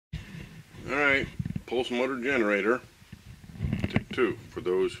Alright, pulse motor generator, take 2, for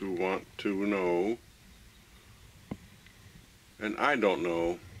those who want to know, and I don't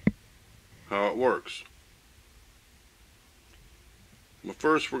know how it works. But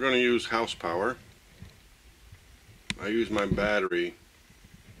first we're going to use house power. I use my battery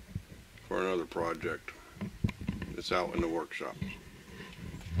for another project that's out in the workshop.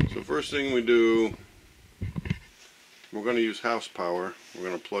 So first thing we do, we're going to use house power. We're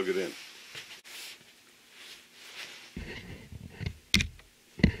going to plug it in.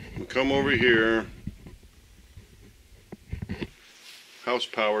 We come over here, house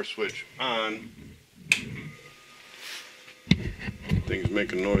power switch on. Thing's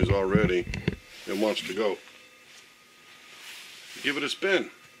making noise already. It wants to go. Give it a spin.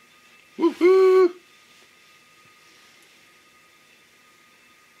 Woohoo!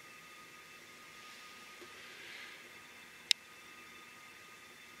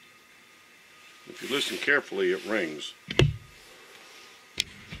 If you listen carefully, it rings.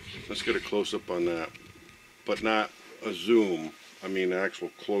 Let's get a close-up on that, but not a zoom. I mean actual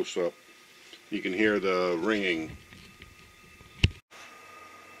close-up. You can hear the ringing.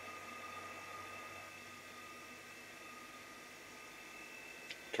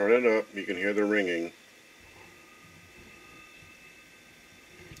 Turn it up, you can hear the ringing.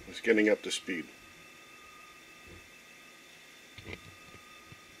 It's getting up to speed.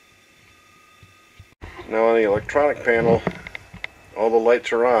 Now on the electronic panel, all the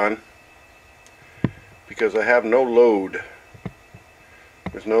lights are on because I have no load.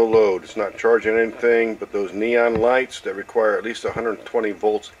 There's no load. It's not charging anything, but those neon lights that require at least 120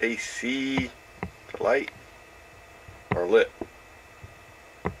 volts AC to light are lit.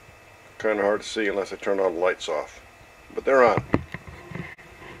 Kind of hard to see unless I turn all the lights off, but they're on.